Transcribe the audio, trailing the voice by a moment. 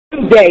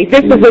day.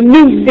 This is a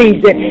new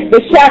season.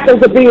 The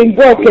shackles are being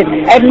broken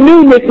and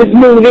newness is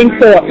moving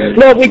forth.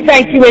 Lord, we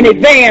thank you in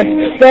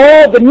advance for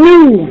all the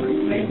new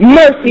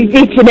mercies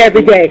each and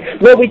every day.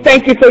 Lord, we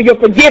thank you for your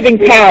forgiving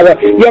power,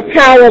 your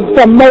power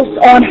from most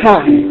on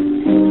high.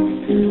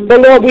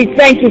 But Lord, we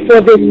thank you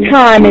for this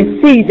time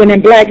and season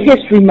in Black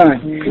History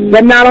Month,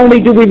 that not only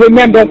do we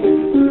remember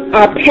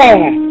our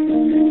past,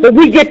 but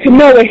we get to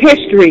know a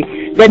history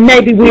that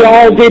maybe we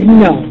all didn't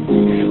know.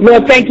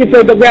 Lord, thank you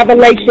for the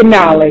revelation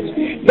knowledge.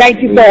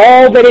 Thank you for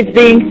all that is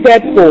being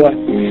set forth.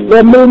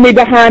 Lord, move me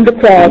behind the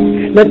cross.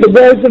 Let the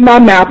words of my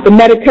mouth, the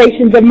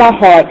meditations of my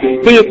heart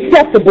be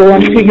acceptable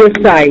unto your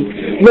sight.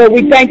 Lord,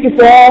 we thank you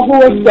for all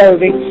who are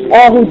serving,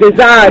 all who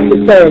desire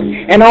to serve,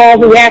 and all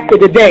who after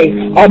today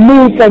are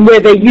moved from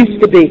where they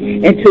used to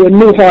be into a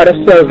new heart of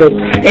service.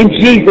 In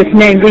Jesus'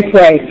 name we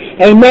pray.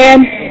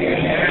 Amen.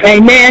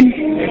 Amen.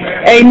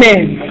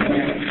 Amen.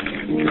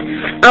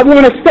 I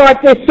want to start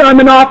this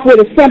sermon off with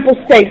a simple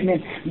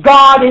statement.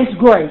 God is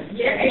great.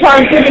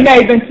 Turn to the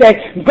neighbor and say,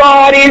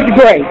 God is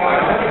great.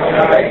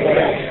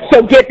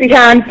 So get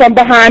from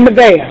behind the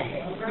veil.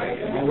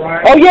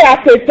 Oh yeah,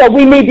 I said, so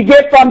we need to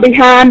get from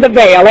behind the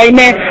veil.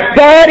 Amen.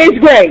 God is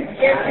great.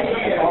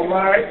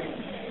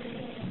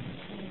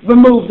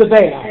 Remove the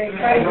veil.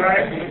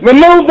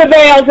 Remove the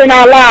veils in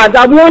our lives.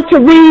 I want to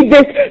read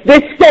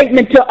this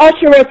statement to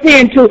usher us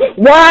into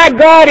why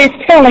God is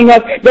telling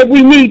us that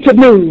we need to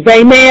move.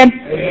 Amen.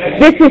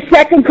 This is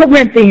 2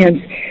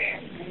 Corinthians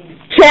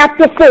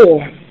chapter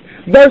 4,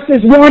 verses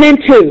 1 and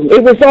 2.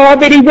 It was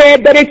already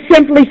read, but it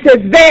simply says,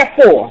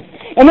 therefore.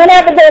 And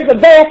whenever there's a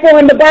therefore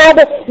in the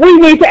Bible, we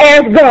need to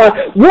ask God,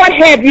 what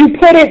have you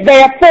put it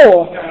there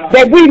for?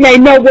 That we may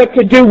know what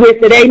to do with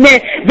it.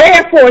 Amen.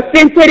 Therefore,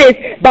 since it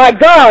is by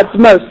God's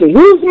mercy.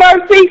 Whose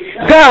mercy?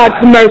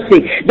 God's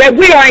mercy. That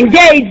we are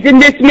engaged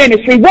in this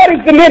ministry. What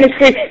is the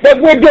ministry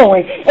that we're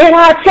doing? In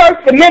our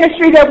church, the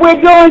ministry that we're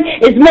doing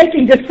is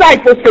making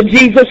disciples for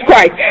Jesus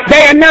Christ.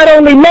 They are not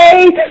only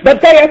made, but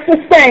they are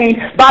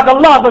sustained by the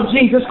love of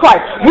Jesus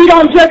Christ. We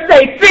don't just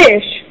say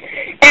fish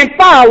and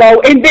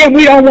follow, and then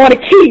we don't want to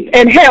keep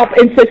and help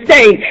and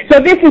sustain. So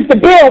this is to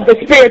build the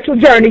spiritual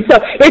journey. So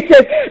it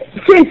says,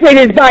 since it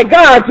is by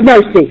God's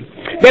mercy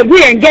that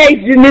we're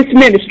engaged in this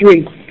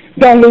ministry,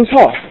 don't lose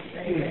heart.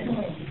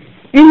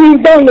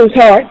 Don't lose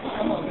heart.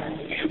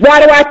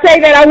 Why do I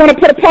say that? I want to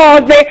put a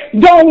pause there.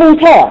 Don't lose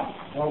heart.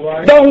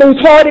 Don't lose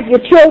heart if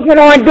your children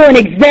aren't doing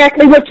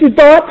exactly what you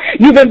thought.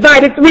 You've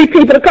invited 3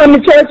 people to come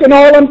to church and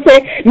all of them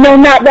say, no,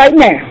 not right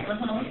now.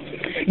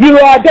 You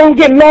don't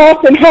get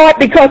lost in heart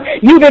because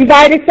you've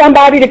invited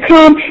somebody to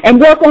come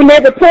and work on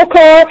their report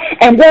card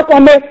and work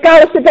on their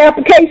scholarship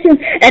applications,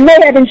 and they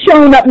haven't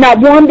shown up not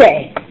one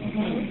day.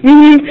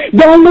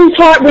 Don't lose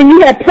heart when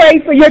you have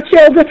prayed for your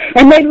children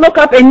and they look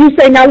up and you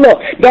say, now look,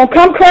 don't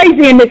come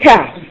crazy in this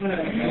house.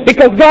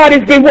 Because God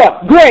has been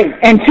what? Great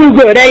and too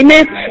good.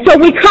 Amen? So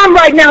we come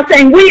right now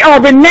saying we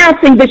are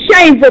renouncing the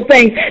shameful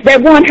things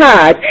that one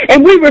hides.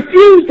 And we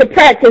refuse to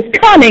practice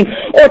cunning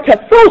or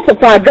to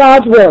falsify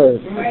God's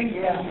word.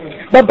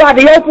 But by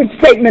the open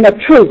statement of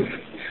truth,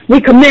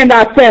 we commend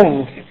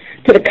ourselves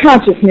to the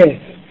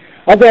consciousness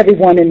of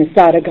everyone in the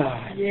sight of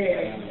God.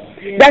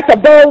 That's a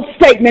bold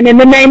statement in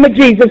the name of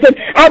Jesus. And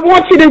I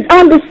want you to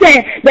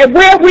understand that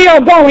where we are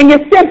going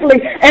is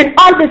simply an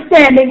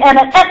understanding and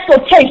an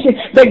exaltation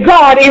that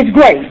God is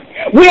great.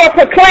 We are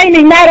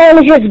proclaiming not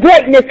only his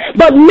greatness,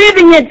 but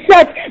living it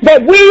such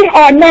that we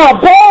are now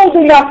bold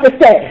enough to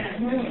say,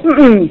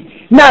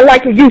 not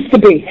like it used to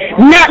be.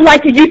 Not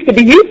like it used to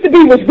be. Used to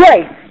be was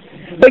great,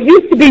 but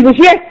used to be was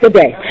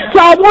yesterday. So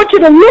I want you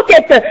to look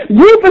at the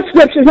group of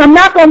scriptures. I'm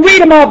not going to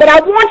read them all, but I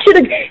want you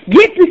to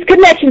get this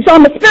connection. So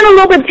I'm going to spend a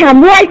little bit of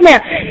time right now.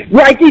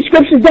 Write these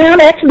scriptures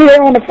down. Actually,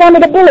 they're on the front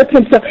of the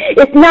bulletin, so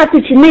it's not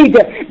that you need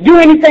to do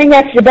anything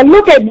extra. But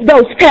look at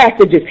those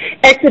passages.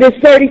 Exodus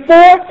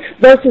 34,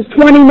 verses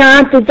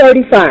 29 through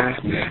 35.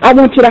 I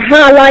want you to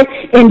highlight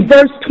in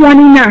verse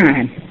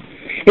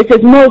 29. It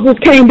says Moses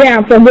came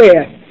down from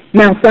where?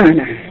 Mount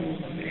Sinai.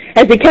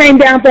 As he came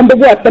down from the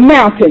what? The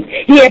mountains.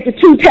 He had the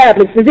 2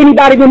 tablets. Does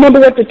anybody remember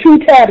what the 2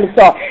 tablets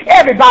are?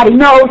 Everybody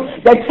knows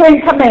the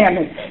 10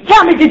 commandments.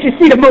 Tell me, did you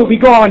see the movie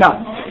growing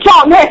up?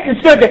 Charlton Heston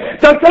stood there.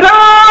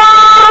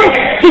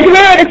 Did you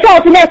hear the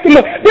Charlton Heston?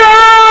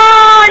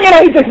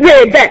 He just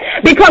read that.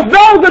 Because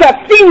those are the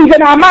scenes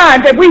in our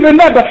minds that we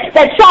remember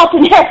that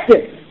Charlton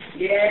Heston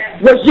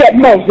was yet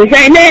Moses.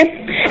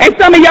 Amen? And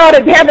some of y'all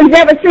that haven't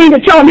ever seen the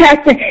Charlton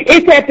Heston,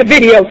 it's at the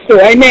video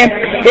store. Amen?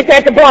 It's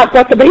at the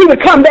Blockbuster. But he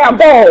would come down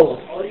bold.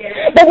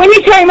 But when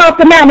he came off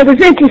the mountain, it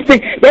was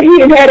interesting that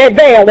he didn't have that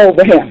veil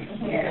over him.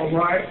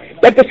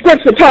 That the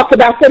scripture talks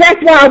about. So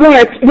that's why I want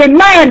to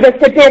remind us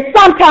that there's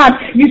sometimes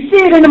you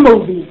see it in the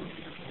movies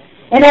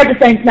and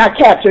everything's not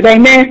captured.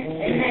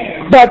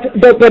 Amen? But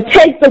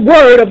take the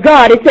word of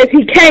God. It says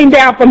he came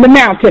down from the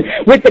mountain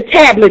with the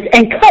tablets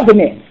and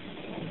covenant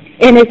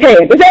in his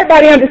hand. Does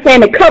everybody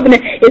understand that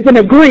covenant is an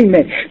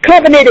agreement?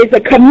 Covenant is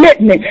a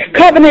commitment.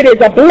 Covenant is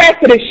a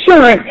blessed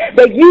assurance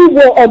that you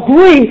will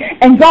agree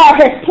and God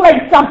has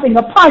placed something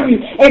upon you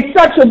in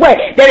such a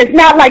way that it's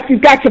not like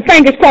you've got your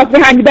fingers crossed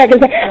behind your back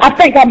and say, I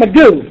think I'm going to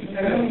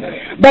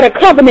do. But a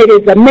covenant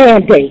is a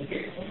mandate.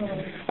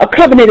 A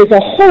covenant is a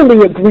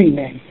holy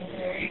agreement.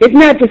 It's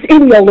not just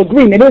any old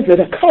agreement, is it?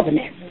 A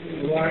covenant.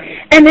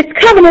 And this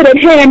covenant at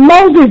hand,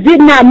 Moses did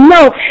not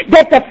know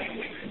that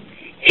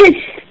his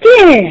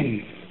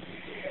skin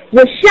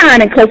was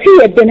shining because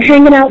he had been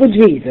hanging out with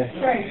Jesus,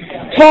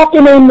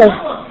 talking in the,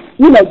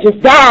 just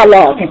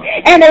dialoguing.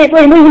 And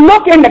when we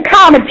look in the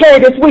commentary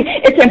this week,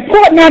 it's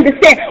important to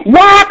understand,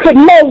 why could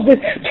Moses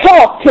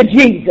talk to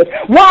Jesus?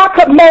 Why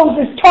could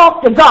Moses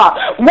talk to God?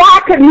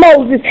 Why could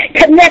Moses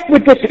connect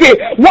with the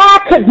Spirit? Why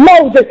could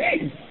Moses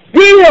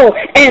deal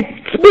and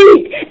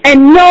speak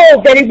and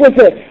know that it was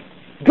a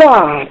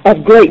God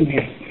of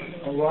greatness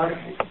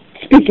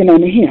speaking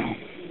unto him?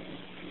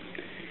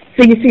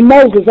 So you see,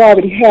 Moses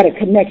already had a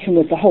connection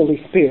with the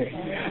Holy Spirit.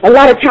 A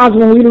lot of times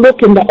when we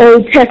look in the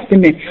Old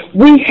Testament,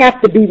 we have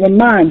to be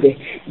reminded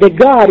that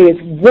God is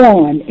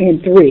one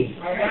in three.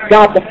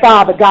 God the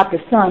Father, God the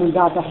Son, and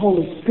God the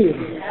Holy Spirit.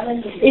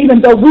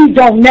 Even though we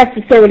don't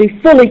necessarily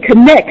fully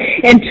connect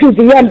into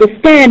the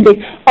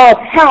understanding of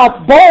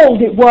how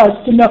bold it was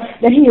to know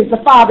that he is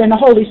the Father and the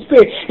Holy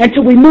Spirit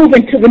until we move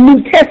into the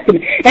New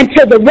Testament,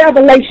 until the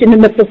revelation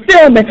and the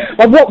fulfillment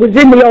of what was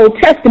in the Old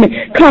Testament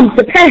comes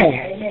to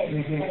pass.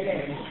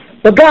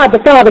 But God the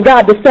Father,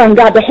 God the Son,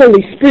 God the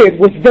Holy Spirit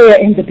was there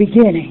in the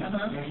beginning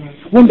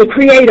when the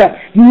Creator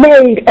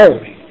made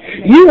earth.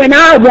 You and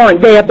I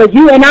weren't there, but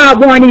you and I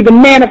weren't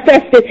even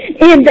manifested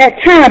in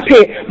that time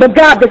period. But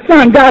God the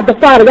Son, God the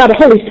Father, God the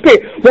Holy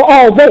Spirit were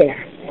all there.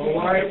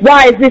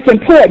 Why is this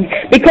important?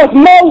 Because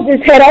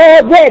Moses had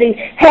already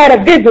had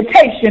a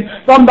visitation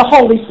from the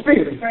Holy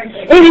Spirit.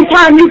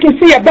 Anytime you can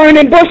see a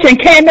burning bush and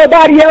can't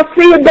nobody else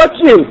see it but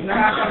you,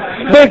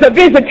 there's a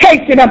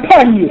visitation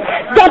upon you.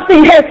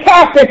 Something has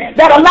happened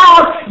that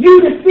allows you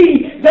to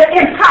see the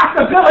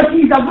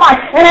impossibilities of life.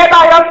 And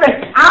everybody else says,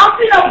 I don't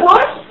see no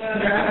bush.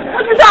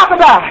 What you talking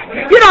about?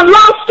 You done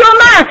lost your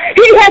mind.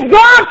 He has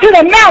gone to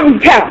the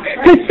mountaintop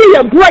to see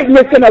a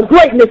greatness, and a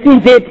greatness he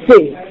did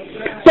see.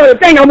 So the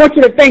thing I want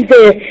you to think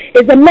there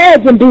is,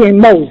 imagine being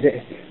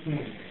Moses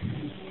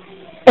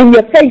and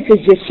your face is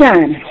just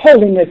shining.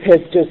 Holiness has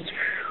just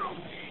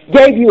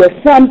gave you a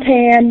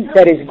suntan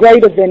that is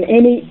greater than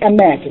any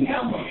imagined.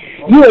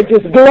 You are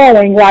just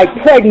glowing like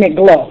pregnant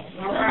glow.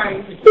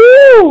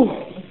 Ooh,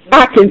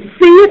 I can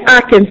see it,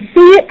 I can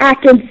see it, I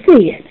can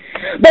see it.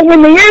 But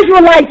when the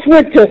Israelites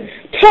went to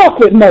talk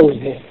with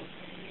Moses,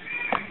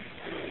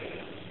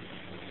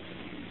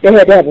 they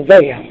had to have a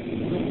veil.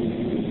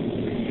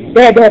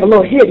 They had to have a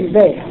little hidden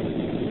veil.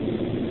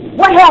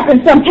 What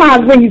happens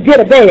sometimes when you get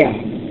a veil?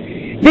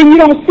 Then you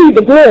don't see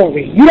the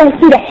glory. You don't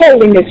see the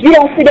holiness. You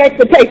don't see the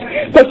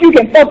expectation, because you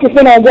can focus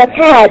in on what's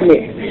hiding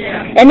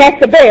it. And that's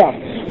the veil.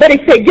 But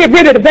he said, get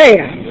rid of the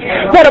veil.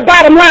 So the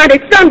bottom line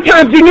is,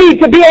 sometimes you need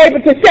to be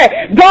able to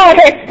say, God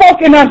has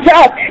spoken unto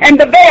us, and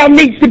the veil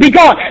needs to be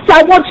gone. So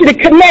I want you to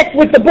connect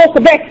with the book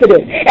of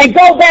Exodus and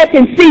go back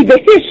and see the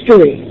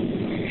history.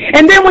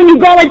 And then when you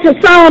go into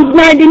Psalms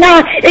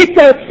 99, it's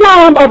a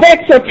psalm of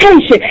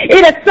exhortation.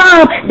 It's a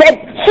psalm, that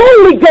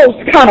Holy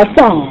Ghost kind of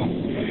psalm.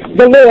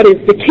 The Lord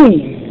is the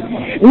King.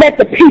 Let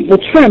the people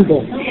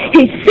tremble.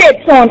 He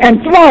sits on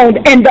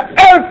enthroned, and the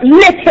earth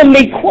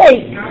literally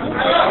quakes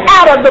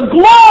out of the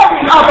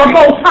glory of the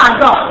Most High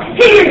God.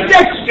 He is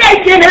just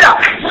shaking it up.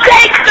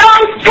 Shake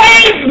those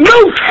chains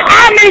loose.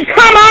 I mean,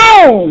 come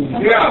on.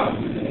 Yeah.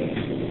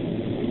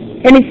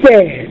 And he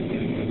says,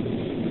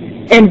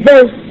 in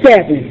verse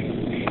 7,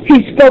 he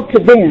spoke to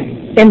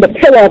them in the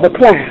pillar of a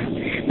cloud,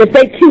 that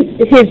they keep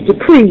his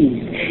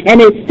decrees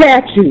and his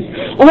statutes.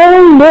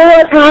 Oh,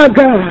 Lord our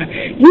God,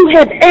 you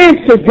have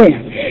answered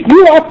them.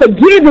 You are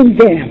forgiving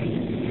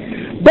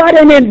them. But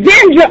an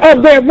avenger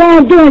of their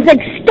wrongdoings,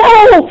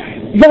 extol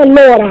the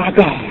Lord our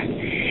God.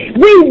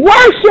 We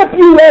worship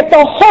you at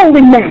the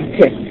holy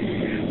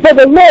mountain, for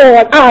the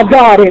Lord our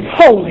God is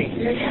holy.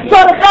 So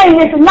the thing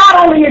is, not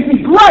only is he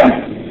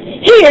great,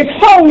 he is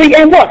holy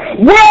and what?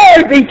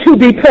 Worthy to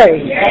be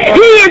praised.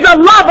 He is a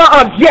lover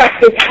of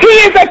justice. He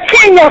is a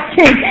king of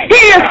kings.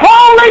 He is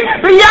holy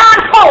beyond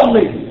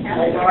holy.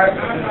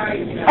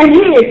 And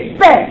he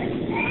expects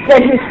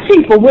that his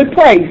people would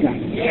praise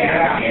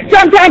him.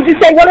 Sometimes you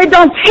say, well, it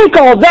don't take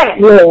all that,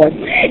 Lord.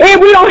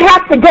 And we don't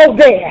have to go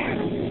there.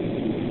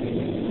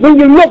 When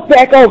you look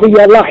back over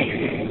your life,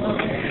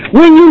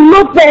 when you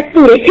look back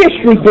through the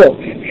history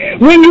books,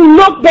 when you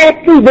look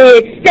back through the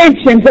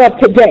extensions of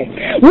today,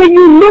 when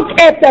you look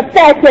at the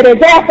fact that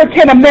as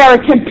African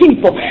American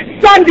people,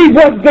 Sunday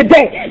was the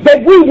day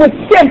that we would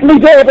simply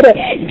be able to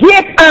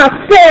get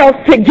ourselves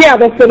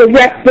together for the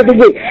rest of the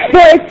week.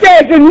 For it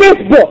says in this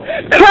book,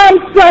 come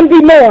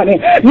Sunday morning,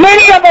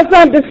 many of us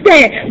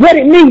understand what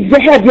it means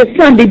to have your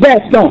Sunday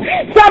best on.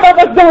 Some of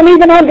us don't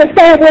even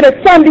understand where the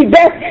Sunday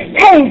best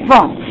came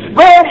from.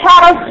 Red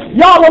house,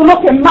 y'all are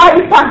looking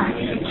mighty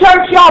fine.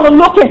 Church, y'all all are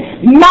looking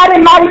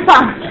mighty, mighty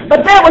fine.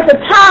 But there was a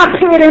time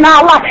period in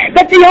our life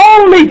that the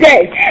only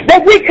day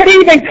that we could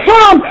even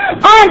come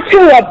unto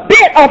a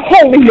bit of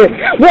holiness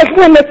was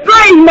when the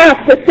slave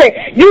master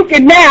said, you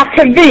can now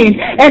convene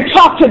and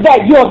talk to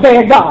that your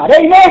their God.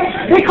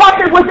 Amen?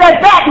 Because it was at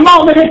that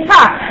moment in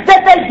time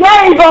that they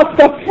gave us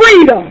the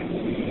freedom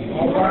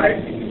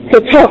to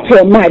talk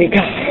to a mighty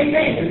God.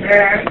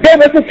 There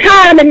was a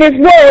time in this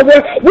world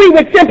where we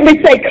would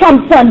simply say,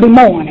 come Sunday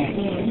morning.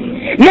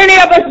 Many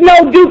of us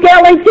know Duke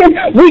Ellington.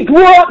 We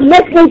grew up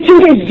listening to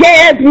his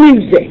jazz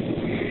music.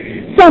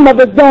 Some of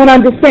us don't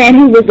understand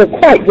he was a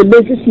quite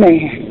religious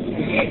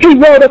man. He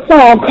wrote a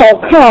song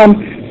called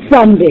Come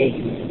Sunday.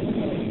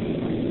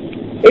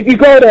 If you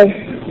go to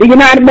the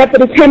United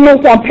Methodist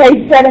Hymnals on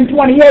page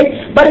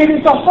 728, but it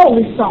is a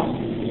holy song.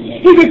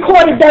 He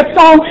recorded that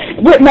song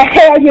with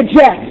Mahalia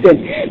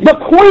Jackson, the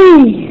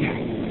queen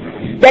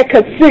that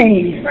could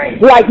sing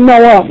like no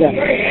other.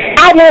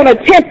 I won't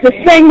attempt to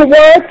sing the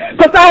words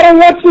because I don't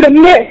want you to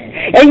miss.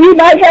 And you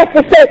might have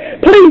to say,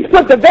 please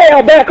put the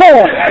veil back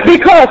on,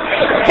 because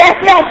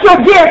that's not your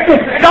gift.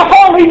 The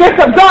holiness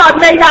of God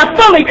may not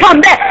fully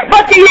come back.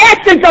 But the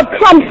essence of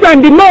Come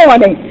Sunday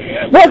Morning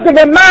was to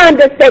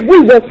remind us that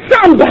we were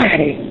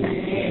somebody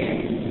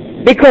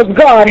because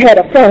God had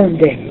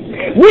affirmed it.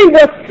 We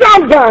were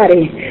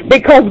somebody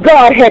because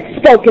God had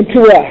spoken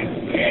to us.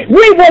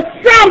 We were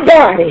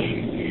somebody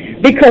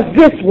because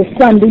this was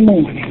Sunday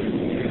morning.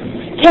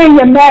 Can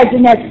you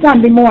imagine that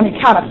Sunday morning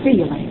kind of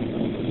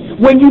feeling?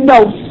 When you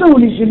know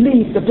soon as you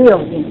leave the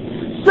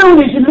building, soon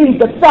as you leave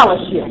the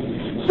fellowship,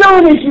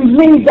 soon as you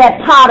leave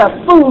that pot of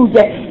food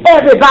that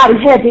everybody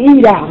had to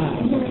eat out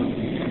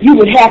of, you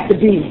would have to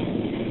be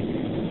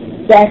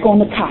back on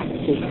the cotton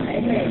seat.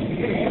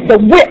 The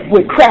whip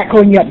would crack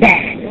on your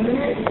back.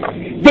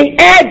 The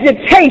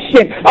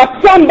agitation of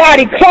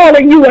somebody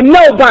calling you a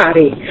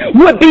nobody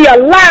would be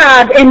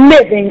alive and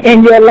living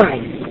in your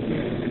life.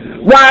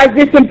 Why is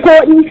this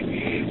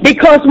important?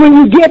 Because when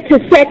you get to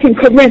 2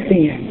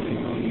 Corinthians,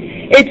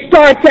 it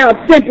starts out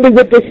simply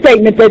with the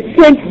statement that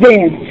since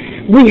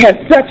then we have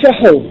such a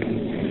hope.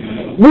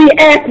 We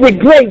act with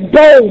great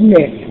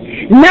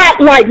boldness, not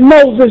like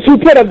Moses who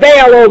put a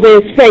veil over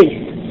his face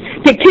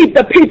to keep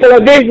the people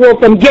of Israel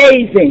from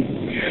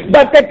gazing,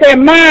 but that their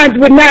minds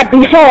would not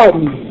be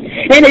hardened.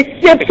 And it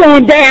skips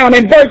on down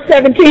in verse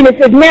 17. It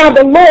says, now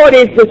the Lord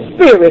is the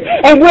Spirit,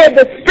 and where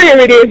the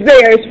Spirit is,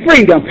 there is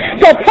freedom.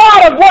 So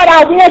part of what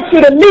I want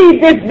you to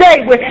leave this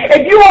day with,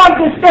 if you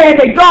understand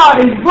that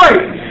God is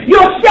great,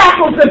 your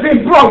shackles have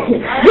been broken,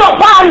 your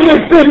body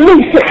has been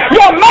loosened,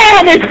 your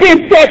mind has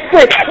been set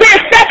free.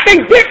 There's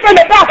something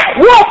different about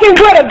walking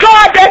with a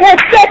God that has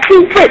set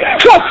you free.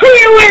 Because he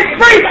who is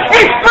free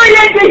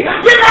indeed.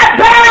 You're not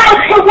bound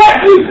to what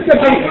used to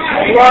be.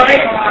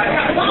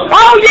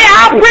 Oh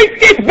yeah, I preach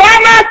this by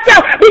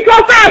myself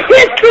because our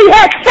history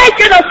has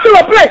taken us to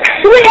a place.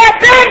 We have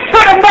been to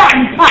the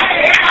mountaintop,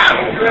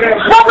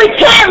 but we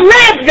can't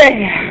live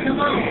there.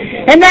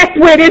 And that's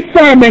where this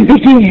sermon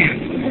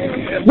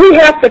begins. We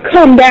have to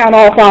come down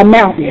off our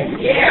mountains.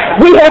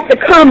 We have to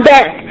come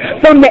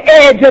back from the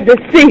edge of the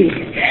sea.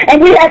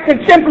 And we have to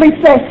simply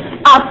say,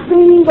 I've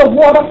seen the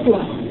water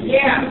flow.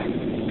 Yeah.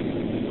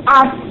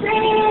 I've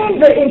seen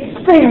the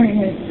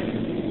experience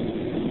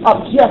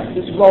of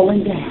justice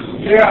rolling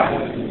down. Yeah.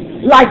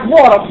 Like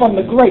water from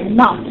the great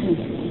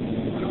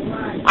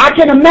mountain. I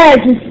can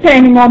imagine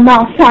standing on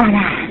Mount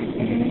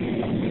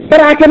Sinai.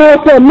 But I can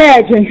also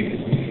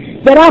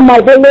imagine that I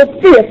might be a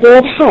little fearful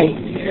of heights.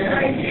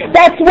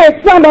 That's where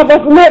some of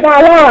us live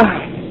our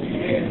lives.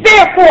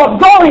 Fearful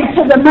of going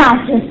to the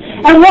mountain.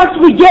 And once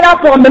we get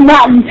up on the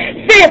mountain,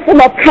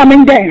 fearful of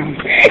coming down.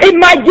 It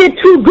might get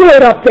too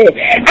good up there.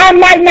 I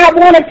might not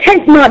want to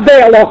take my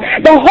veil off.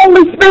 The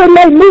Holy Spirit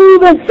may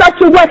move in such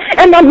a way,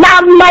 and the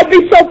mountain might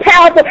be so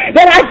powerful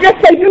that I just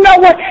say, you know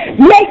what,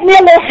 make me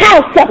a little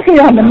house up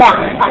here on the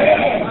mountain.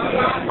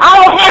 I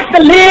don't have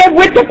to live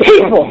with the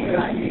people.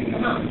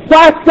 So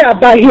I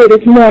stopped by here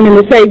this morning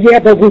to say, yeah,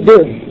 but we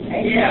do.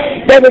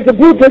 There was a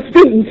group of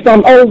students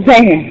from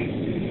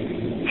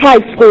Ozanne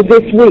High School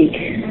this week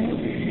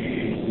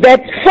that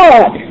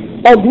taught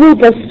a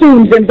group of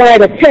students in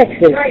Vida,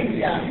 Texas,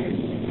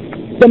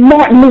 the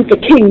Martin Luther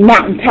King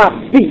mountaintop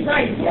speech.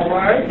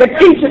 The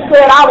teacher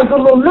said I was a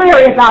little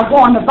leery about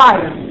going to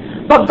Vida,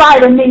 but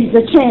Vida needs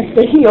a chance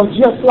to heal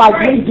just like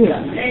we do.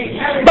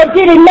 But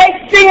did he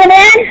make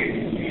CNN?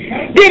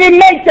 Did it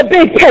make the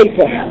big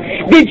paper?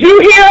 Did you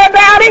hear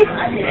about it?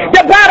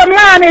 The bottom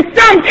line is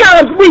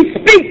sometimes we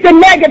speak the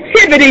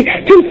negativity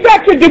to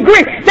such a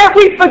degree that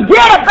we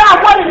forget about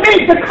what it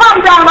means to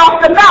come down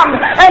off the mountain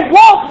and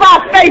walk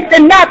by faith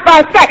and not by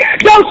sight.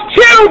 Those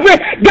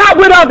children got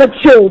with other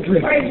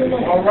children.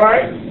 All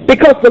right.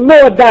 Because the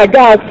Lord thy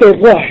God said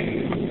what?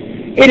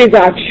 It is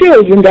our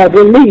children that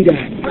will lead us.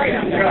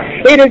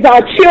 It is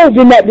our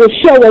children that will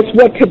show us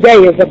what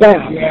today is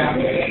about.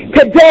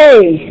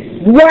 Today,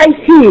 right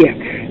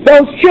here,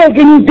 Those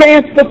children who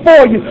danced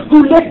before you,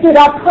 who lifted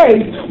up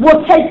praise,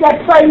 will take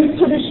that praise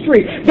to the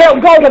street. They'll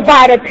go to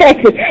Vida,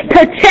 Texas,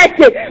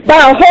 protected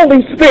by a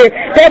Holy Spirit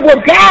that will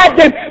guide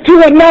them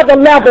to another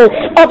level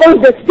of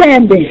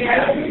understanding.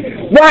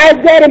 Why is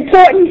that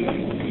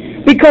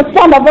important? Because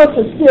some of us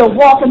are still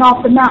walking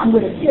off the mountain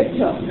with a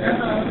tiptoe.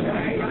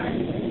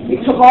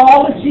 It took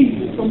all of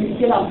Jesus for me to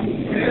get up here.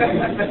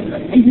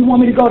 And you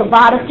want me to go to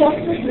Vida,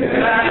 Texas?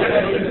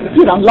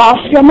 You done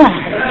lost your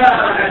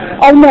mind.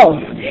 Oh no.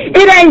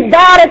 It ain't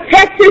Vida,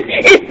 Texas.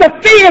 It's the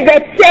fear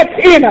that sets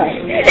in us.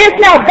 It's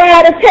not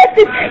Vida,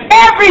 Texas.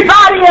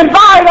 Everybody in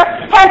Vida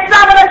has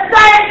some of the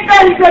same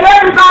things that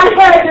everybody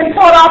has in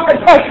Port Arthur,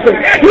 Texas.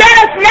 Let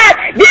us not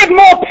give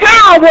more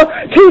power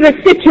to the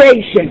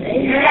situation.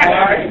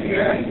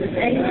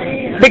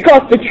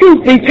 Because the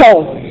truth be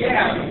told,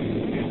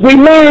 we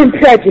learn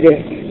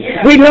prejudice.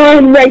 We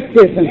learn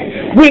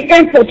racism. We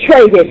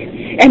infiltrate it.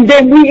 And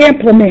then we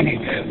implement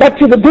it. But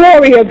to the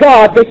glory of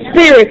God, the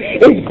Spirit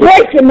is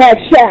breaking that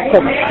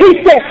shackle.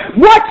 He said,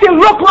 what you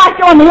look like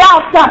on the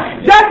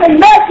outside doesn't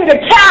measure the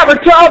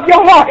character of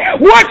your heart.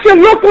 What you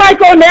look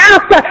like on the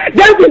outside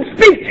doesn't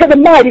speak to the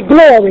mighty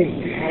glory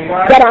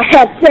that I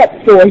have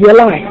set for your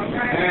life.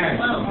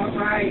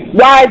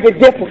 Why is it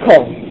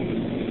difficult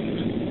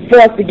for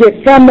us to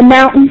get from the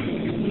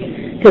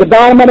mountain to the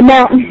bottom of the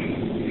mountain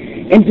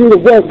and do the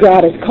work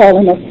God is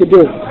calling us to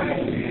do?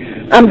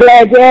 I'm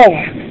glad you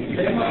asked.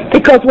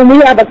 Because when we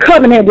have a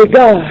covenant with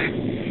God,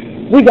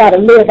 we got to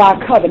live our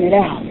covenant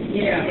out.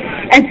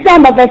 And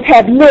some of us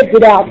have lived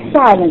it out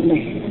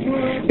silently.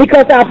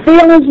 Because our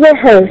feelings were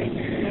hurt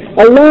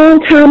a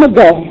long time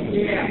ago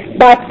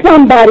by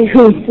somebody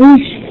who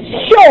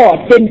we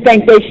sure didn't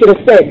think they should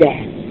have said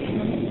that.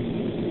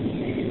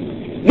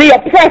 The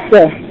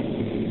oppressor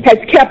has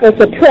kept us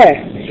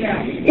oppressed,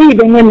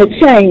 even when the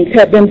chains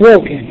have been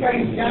broken.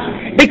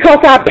 Because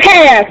our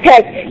past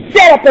has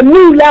set up a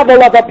new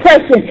level of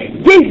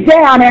oppression deep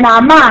down in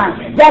our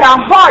minds, that our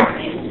hearts,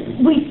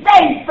 we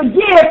say,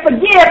 forgive,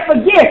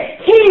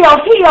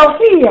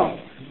 heal.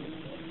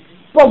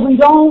 But we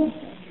don't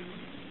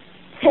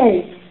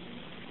take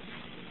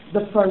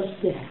the first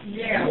step.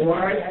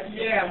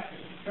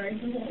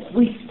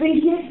 We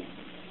speak it,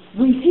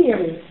 we hear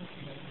it,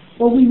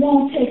 but we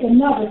won't take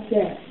another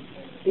step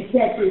if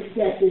that first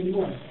step didn't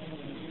work.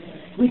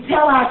 We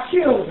tell our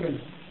children,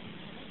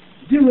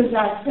 do as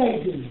I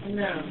say do,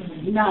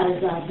 not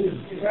as I do.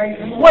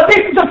 Well, this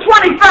is a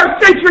 21st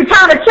century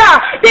kind of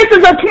child. This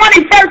is a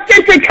 21st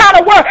century kind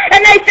of world.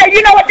 And they say,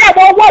 you know what, that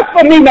won't work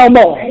for me no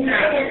more.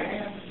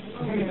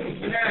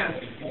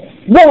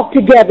 Walk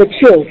together,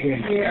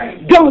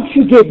 children. Don't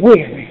you get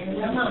weary.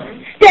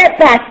 Step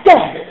by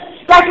step.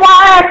 That's why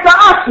I asked the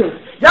ushers.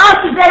 The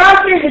ushers that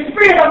usher in the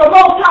spirit of the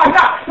Most High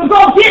God to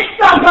go get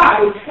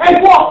somebody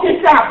and walk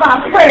this out by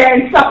prayer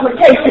and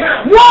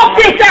supplication. Walk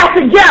this out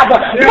together.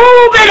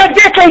 Move in a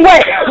different way.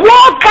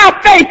 Walk by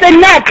faith and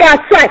not by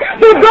sight.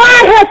 For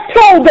God has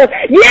told us,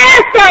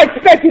 yes, I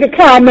expect you to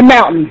climb the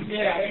mountain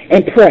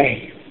and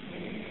pray.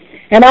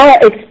 And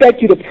I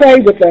expect you to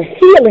pray with a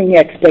healing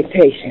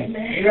expectation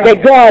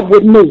that God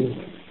would move.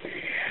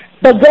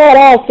 But God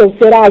also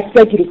said, I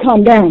expect you to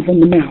come down from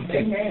the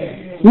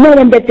mountain,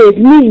 knowing that there's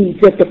needs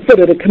at the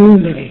foot of the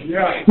community.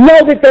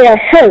 Know that there are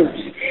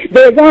hurts.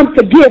 There's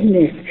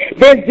unforgiveness.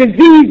 There's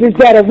diseases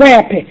that are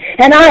rampant.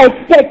 And I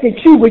expect that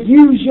you would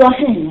use your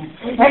hand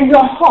and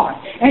your heart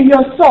and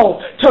your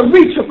soul to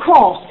reach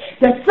across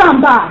to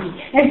somebody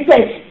and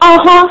say,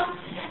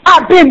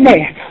 I've been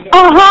there.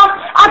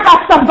 I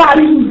got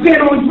somebody who's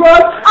been on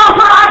drugs.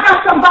 I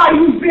got somebody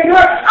who's been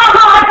hurt.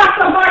 I got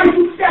somebody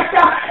who stepped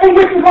out and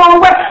went the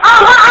wrong way.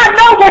 I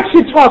know what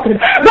you're talking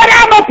about. But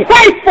I'm going to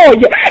pray for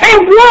you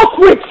and walk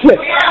with you.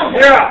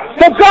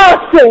 For God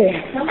said,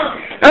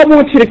 I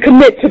want you to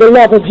commit to the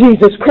love of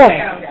Jesus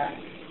Christ.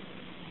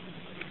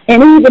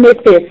 And even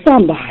if there's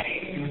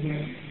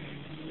somebody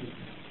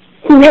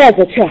who has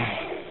a child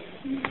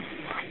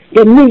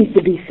that needs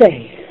to be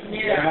saved,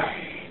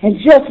 and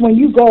just when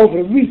you go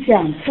over to reach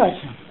out and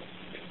touch them,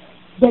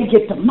 they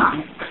get the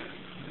mic.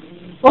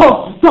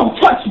 Oh, don't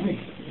touch me.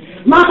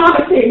 My mama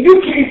said,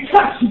 you can't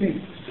touch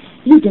me.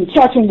 You can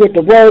touch them with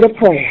the word of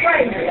prayer.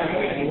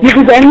 You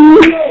can say,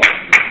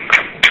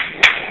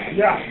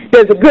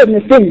 there's a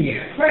goodness in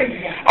you.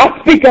 I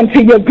speak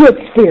unto your good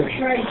spirit.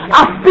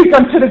 I speak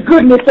unto the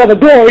goodness of the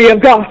glory of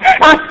God.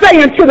 I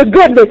say unto the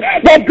goodness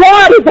that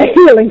God is a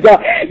healing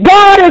God.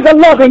 God is a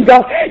loving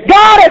God.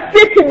 God has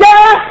sit you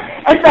down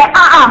and say,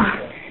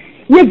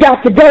 you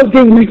got to go,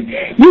 demon.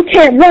 You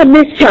can't run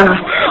this child.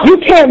 You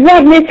can't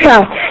run this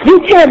house. You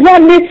can't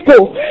run this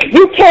school.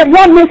 You can't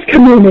run this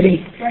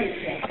community.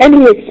 And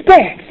he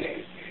expects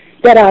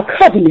that our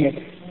covenant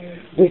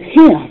with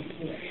him,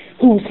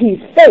 whose his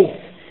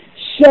faith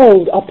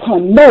showed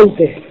upon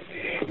Moses,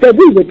 that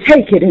we would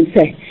take it and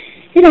say,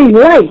 it ain't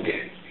light.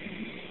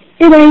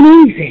 It ain't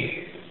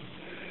easy.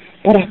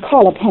 But I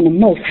call upon the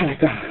Most High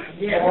God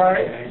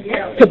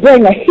to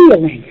bring a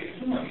healing,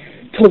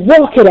 to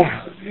walk it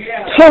out.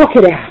 Talk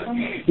it out,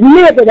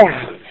 live it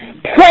out,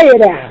 pray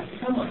it out.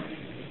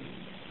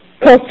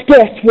 Because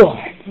guess what?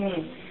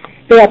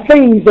 There are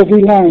things that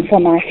we learn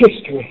from our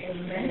history.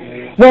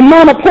 When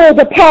Mama pulled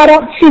the pot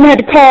up, she had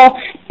to call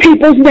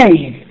people's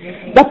names.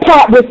 The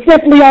pot was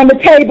simply on the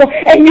table,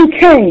 and you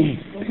came.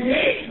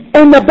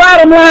 And the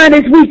bottom line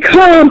is we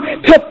come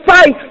to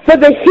fight for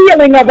the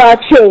healing of our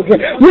children.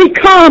 We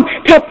come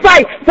to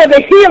fight for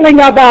the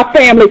healing of our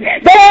families.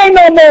 There ain't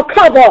no more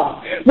cover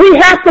up. We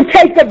have to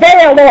take the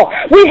veil off.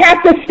 We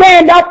have to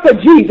stand up for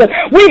Jesus.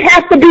 We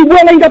have to be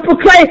willing to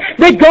proclaim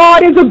that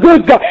God is a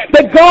good God,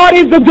 that God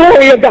is the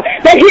glory of God,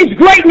 that His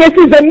greatness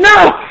is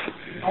enough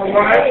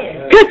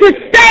to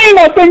sustain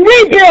us and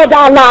rebuild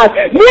our lives,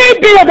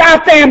 rebuild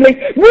our families,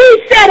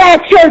 reset our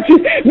churches,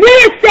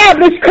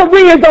 reestablish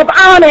careers of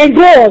honor and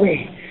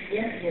glory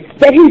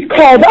that He's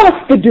called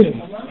us to do.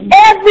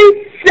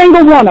 Every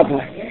single one of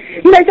us.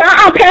 You may say,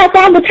 I'll pass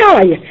on the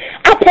tire.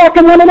 I park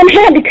in one of them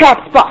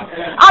handicap spots.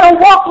 I don't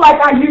walk like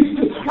I used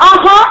to.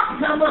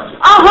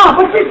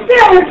 But you're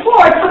still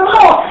employed for the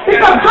Lord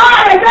because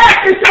God has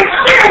asked you to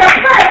spirit of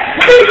faith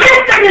be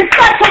lifted in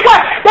such a way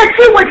that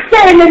you would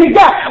stand in the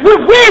gap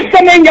with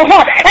wisdom in your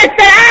heart and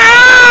say,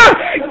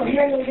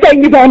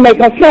 Satan, you're going to make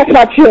us snatch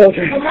my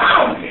children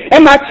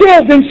and my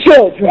children's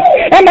children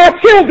and my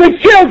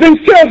children's children's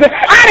children.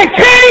 I done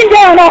came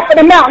down off of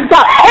the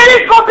mountaintop, and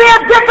it's going to be a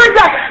different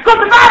day because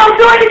if I don't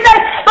do anything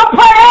but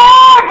pray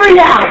every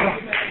hour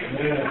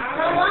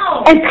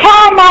and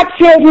call my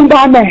children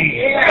by name.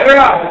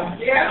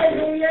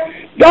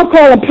 Don't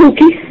call them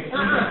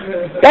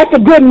Pookie. That's a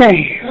good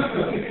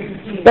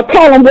name. But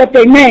call them what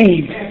they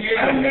named.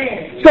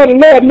 So the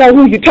Lord knows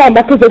who you're talking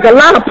about, because there's a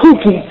lot of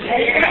Pookies.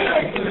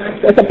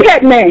 It's a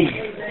pet name.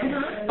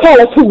 Call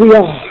us who we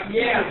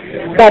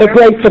are by the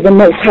grace of the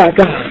Most High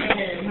God.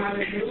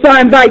 So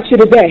I invite you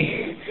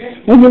today,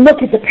 when you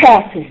look at the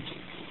passage,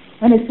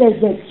 and it says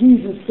that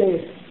Jesus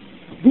said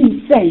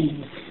these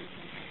things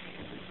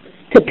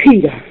to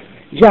Peter,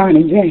 John,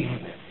 and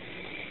James.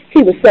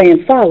 He was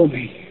saying, follow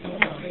me.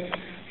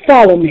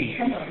 Follow me.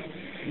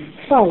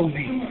 Follow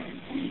me.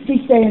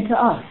 He's saying to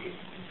us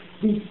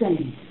these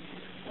things.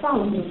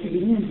 Follow me to the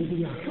ends of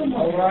the earth. Come on.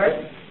 All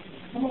right.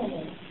 Come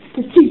on.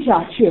 To teach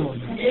our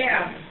children.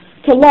 Yeah.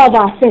 To love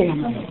our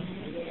family.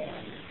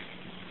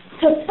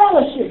 To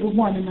fellowship with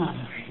one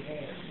another.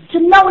 To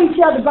know each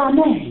other by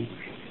name.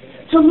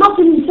 To look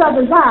in each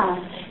other's eyes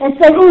and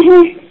say,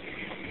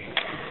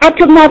 I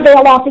took my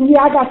veil off, and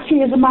I got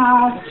tears in my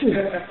eyes too.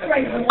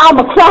 I'm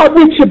a cry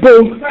with you,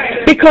 boo,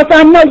 because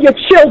I know your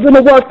children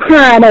are worth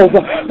crying over.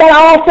 But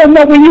I also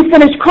know when you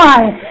finish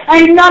crying,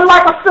 ain't nothing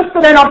like a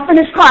sister that don't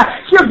finish crying.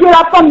 She'll get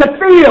up from the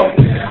field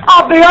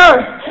of the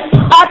earth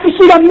after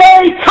she done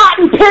made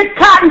cotton, picked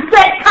cotton,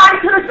 set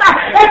cotton to the side,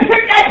 and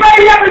picked that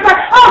baby up and say,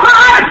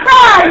 I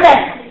tried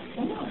that.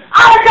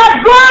 I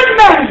got good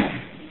men.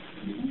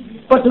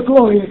 But the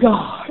glory of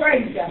God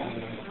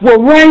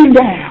will rain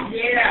down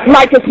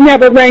like it's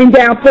never rained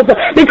down before.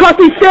 Because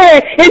He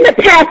said in the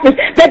passage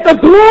that the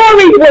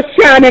glory was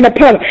shining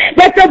upon Him.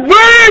 That the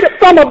word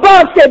from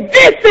above said,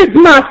 this is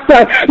my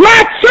son,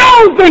 my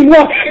chosen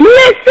one.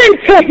 Listen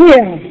to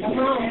him.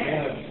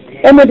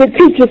 And when the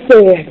teacher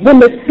said, when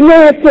the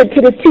Lord said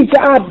to the teacher,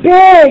 I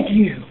beg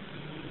you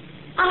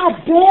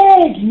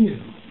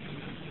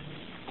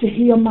to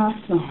heal my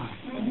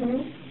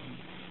son.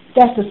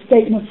 That's a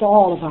statement for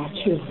all of our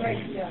children.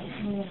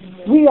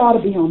 We ought to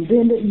be on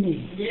bended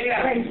knee,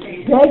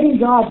 begging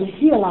God to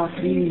heal our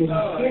community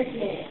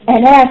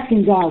and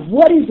asking God,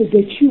 what is it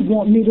that you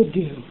want me to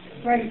do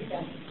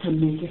to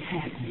make it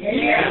happen?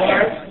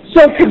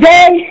 So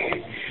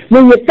today,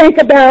 when you think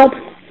about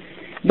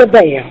the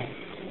veil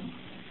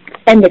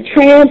and the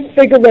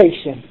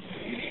transfiguration,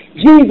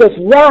 Jesus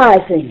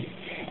rising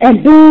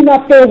and being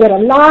up there with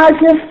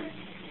Elijah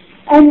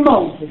and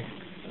Moses,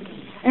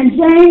 and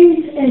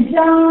James and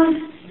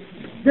John,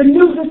 the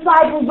new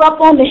disciples up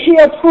on the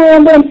hill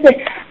praying them, said,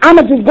 I'm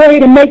going to just go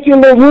ahead and make you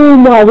a little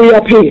room while we're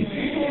up here.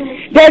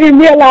 They didn't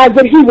realize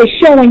that He was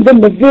showing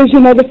them the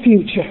vision of the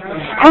future.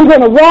 I'm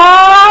going to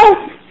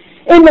rise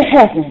in the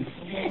heavens,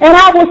 and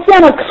I will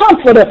send a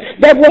comforter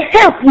that will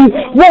help you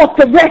walk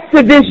the rest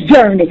of this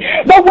journey.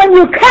 But when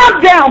you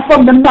come down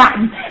from the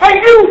mountain and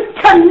you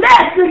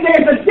connect and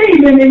there's a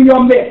demon in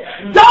your midst,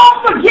 don't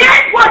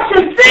forget what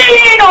you're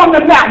seeing on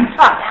the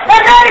mountaintop.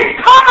 And then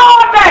come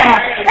on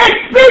down and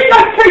speak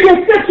unto your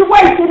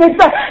situation and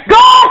say,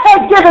 God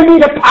has given me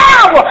the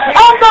power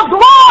and the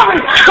glory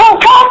to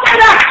walk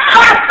it out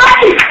by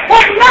faith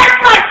and not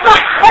by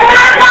sight. And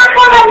I'm not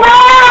going to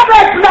allow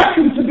that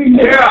blessing to be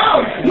missed.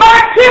 My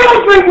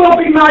children will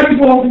be mighty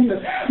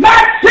warriors. My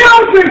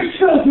children's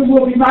children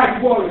will be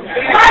mighty warriors.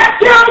 My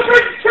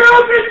children's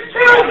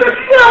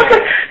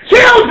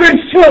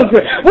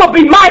children will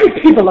be mighty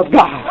people of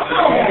God.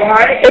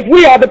 If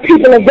we are the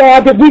people of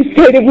God that we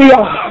say that we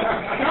are.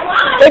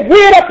 If we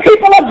are the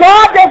people of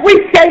God that we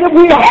say that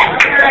we are.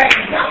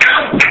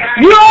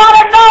 You ought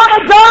to know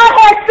that God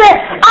has said,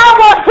 I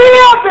will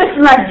heal this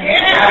land.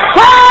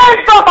 Turn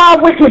from our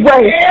wicked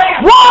ways.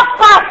 Walk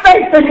by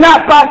faith and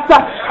not by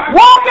sight.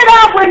 Walk it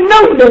out with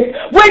newness,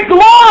 with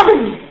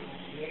glory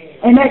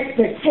and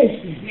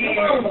expectation.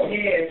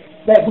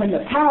 that when the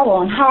power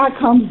on high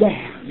comes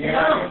down,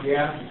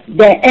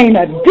 there ain't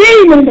a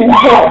demon in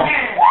hell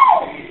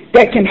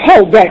that can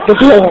hold back the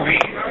glory.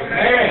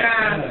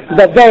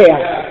 The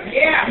veil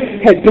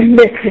has been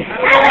lifted.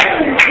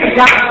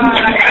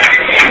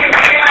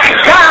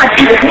 God,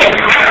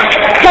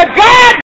 to God